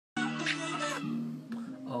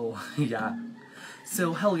Oh, yeah.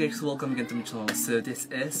 So, hello guys, welcome again to my channel. So, this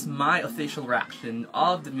is my official reaction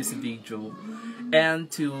of the music video and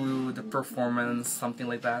to the performance, something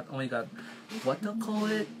like that. Oh my god, what to call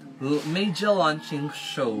it? Major launching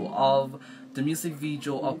show of the music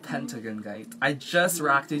video of Pentagon, guys. I just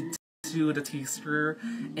reacted to the teaser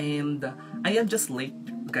and I am just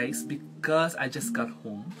late, guys, because I just got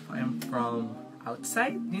home. I am from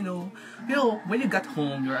outside, you know, when you got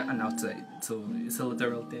home, you're an outside, so it's a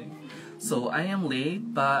literal thing. So I am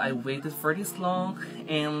late, but I waited for this long,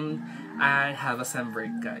 and I have a sem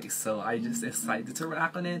break, guys. So I just excited to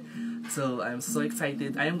react on it. So I'm so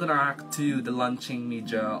excited. I am gonna react to the launching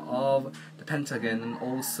media of the Pentagon and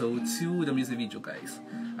also to the music video, guys.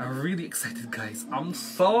 I'm really excited, guys. I'm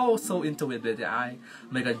so into it. Oh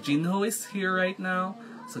my god, Jinho is here right now.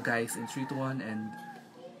 So guys, in 3, 2, 1, and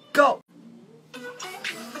go!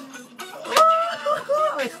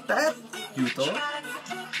 Is that Yuto?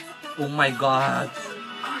 Oh my god.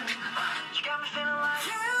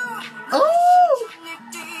 Oh!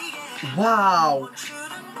 Wow!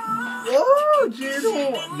 Oh,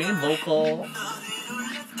 Jinho! Main vocal.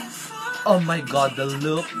 Oh my god, the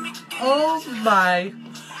look. Oh my.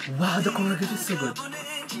 Wow, the choreography is so good.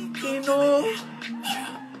 Jinho.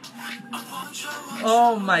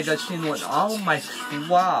 Oh my god, Shinwon. Oh my.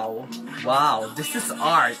 Wow. Wow, this is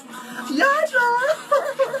art. Yana!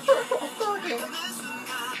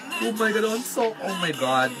 Oh my god, I'm so. Oh my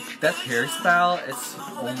god, that hairstyle is.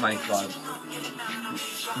 Oh my god.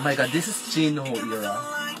 Oh my god, this is Jinho era.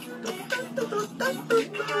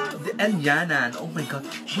 And Yanan. Oh my god.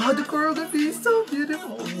 Wow, the choreography is so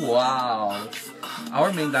beautiful. Wow.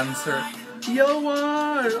 Our main dancer.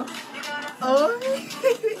 Yowar! Oh.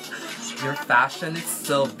 Your fashion is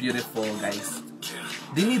so beautiful, guys.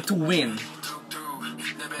 They need to win.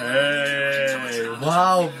 Hey!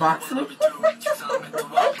 Wow, Maxwell!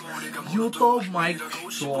 Yuto Mike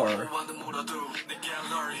Shore.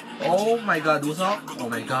 Oh my god, what's up? Oh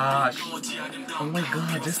my gosh. Oh my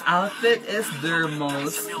god, this outfit is their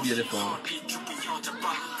most beautiful.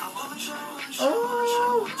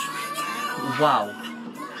 Oh! Wow.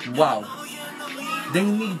 Wow. They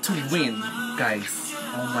need to win, guys.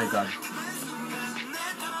 Oh my god.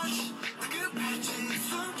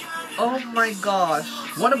 Oh my gosh.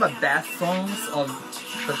 One of the best songs of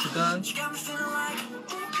Pentagon.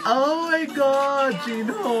 Oh my god,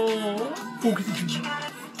 Jinho! Pogi si Jinho.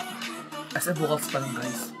 SM vocals pa lang,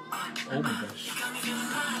 guys. Oh my gosh.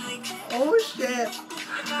 Oh shit!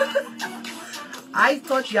 I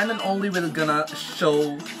thought Yanan only will gonna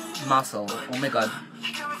show muscle. Oh my god.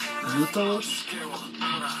 Yuto.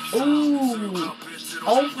 Oh!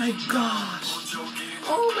 Oh my gosh!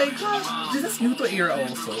 Oh my gosh! This is Yuto era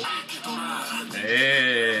also.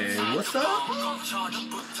 Hey, what's up?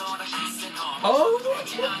 Oh!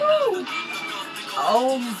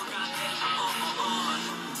 Oh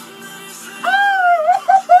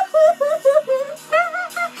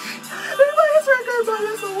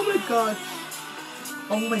my god!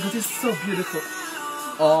 Oh my god, this is so beautiful.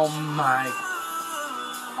 Oh my.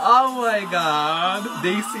 Oh my god.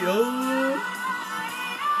 Daisy. Oh.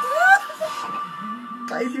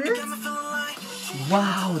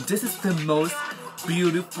 Wow, this is the most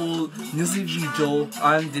beautiful music video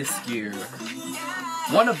on this year.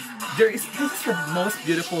 This is the most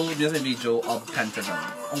beautiful music video of Pentagon.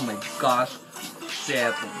 Oh my gosh.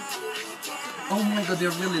 Shit. Oh my god,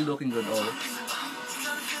 they're really looking good.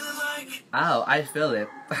 Ow, I feel it.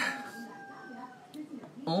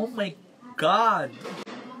 Oh my god.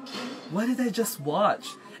 What did I just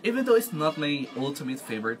watch? Even though it's not my ultimate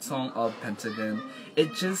favorite song of Pentagon,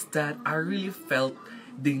 it's just that I really felt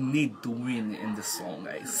they need to win in the song,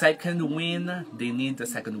 guys. Second win, they need the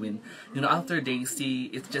second win. You know, after Daisy,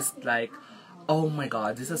 it's just like, oh my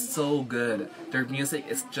god, this is so good. Their music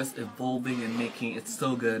is just evolving and making it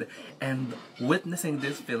so good. And witnessing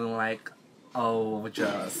this feeling like, oh,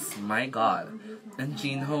 just, my god. And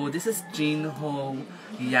Jinho, this is Jinho,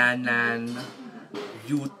 Yanan,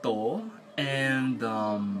 Yuto, and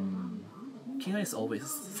Kina is always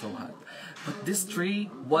so hot. But these three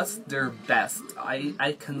was their best.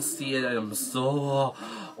 I can see it. I'm so.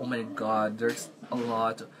 Oh my god, there's a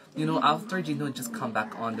lot. You know, after Jinho just come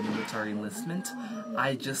back on the military enlistment,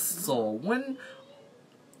 I just saw when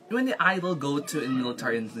the idol go to a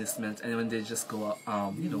military enlistment and when they just go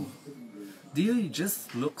you know, they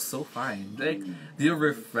just look so fine. Like they're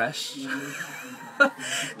refreshed.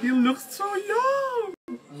 You look so young.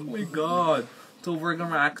 Oh my god. So we're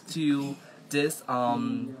gonna react to this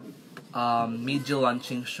media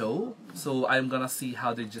launching show. So I'm gonna see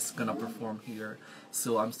how they're just gonna perform here.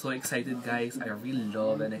 So I'm so excited, guys. I really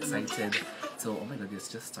love and excited. So oh my god, this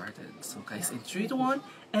just started. So guys, in 3, 2, 1,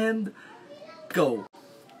 and go.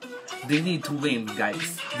 They need to win,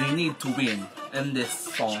 guys. They need to win in this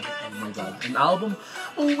song. Oh my god, an album.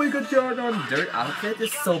 Oh my god, Jordan, their outfit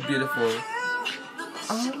is so beautiful.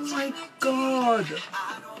 Oh my god.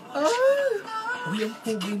 Uy, ang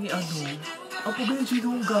pogi ni ano. Ang pogi ni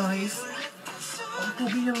Jidong, guys. Ang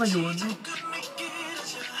pogi niya ngayon.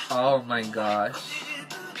 Oh my gosh.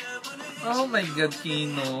 Oh my god,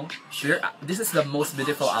 Kino. This is the most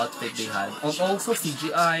beautiful outfit they had. And also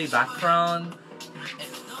CGI, background.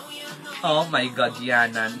 Oh my god,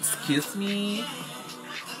 Yanan. Excuse me.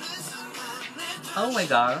 Oh my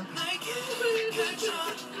god.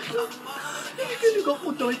 Kilig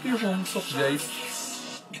ako dahil kay Hongsok, guys.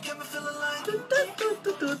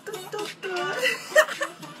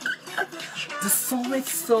 The song is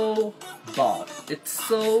so bomb. It's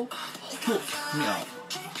so hooked me up.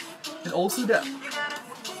 And also the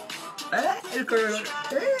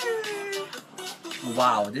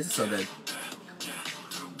wow, this is so good.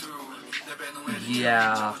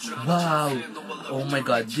 Yeah. Wow. Oh my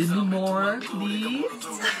god. Give me more, please.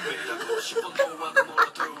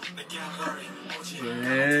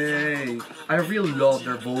 Yay. I really love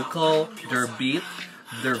their vocal, their beat,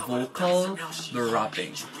 their vocal, their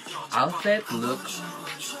rapping. Outfit, look.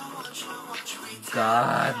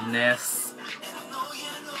 Godness.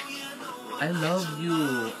 I love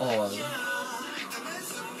you all.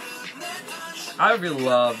 I really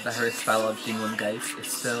love the hairstyle of Jinwon, guys.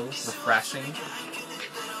 It's so refreshing.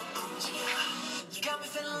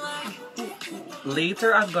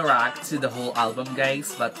 Later, I'm gonna react to the whole album,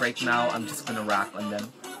 guys. But right now, I'm just gonna react on them.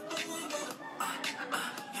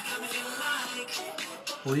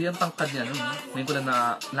 Uy, ang tangkad niya, no? Ngayon ko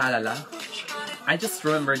na naalala. I just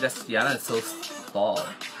remember that Yana is so tall.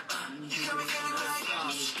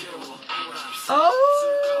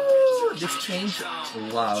 Oh! This change.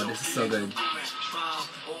 Wow, this is so good.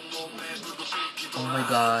 Oh my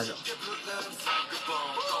god.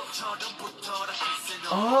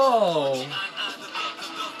 Oh!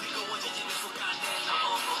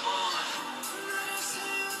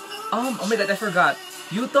 Oh my god, I forgot.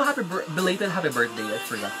 Yuto, belated happy birthday, I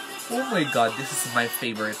forgot. Oh my god, this is my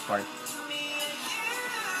favorite part.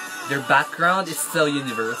 Their background is so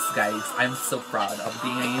universe, guys. I'm so proud of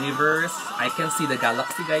being a universe. I can see the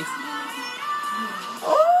galaxy, guys.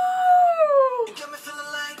 Oh!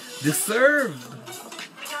 Deserved!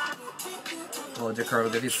 Oh, the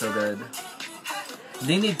choreography is so good.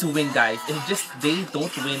 They need to win, guys. If they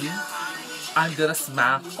don't win, I'm gonna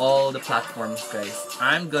smack all the platforms, guys.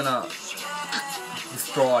 I'm gonna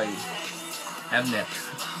destroy Mnet.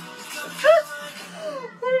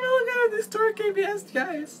 We're gonna destroy KBS,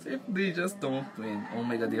 guys, if they just don't win. Oh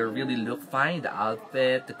my god, they really look fine. The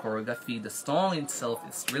outfit, the choreography, the song itself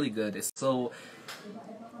is really good. It's so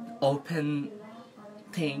open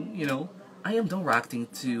thing, you know. I am done reacting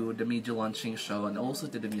to the media launching show and also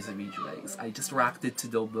to the music video, guys. I just reacted to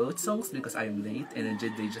the both songs because I'm late and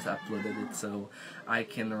they just uploaded it, so I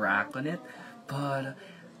can react on it. But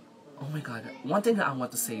oh my god, one thing that I want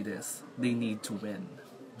to say is they need to win.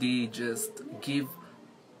 They just give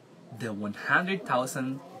the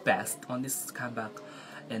 100,000 best on this comeback,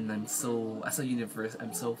 and I'm so, as a universe,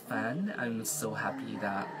 I'm so fan. I'm so happy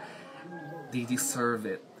that they deserve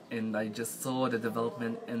it. And I just saw the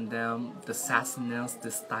development in them, the sassiness,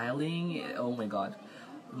 the styling. Oh my god,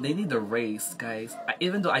 they need the race, guys.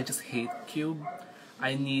 Even though I just hate Cube,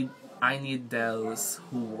 I need those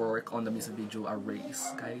who work on the music video a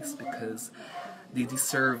race, guys, because they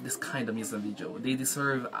deserve this kind of music video. They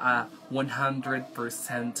deserve a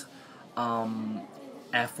 100%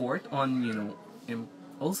 effort on, you know,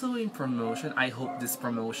 also in promotion. I hope this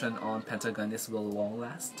promotion on Pentagon will long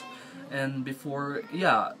last. And before,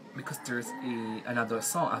 yeah, because there's another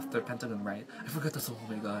song after Pentagon, right? I forgot the song.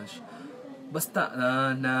 Oh my gosh. Basta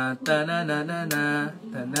na na ta na na na na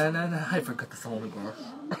ta na na na. I forgot the song. Oh my gosh.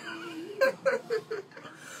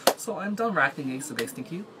 So I'm done reacting, guys. So guys,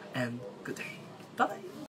 thank you and good day. Bye.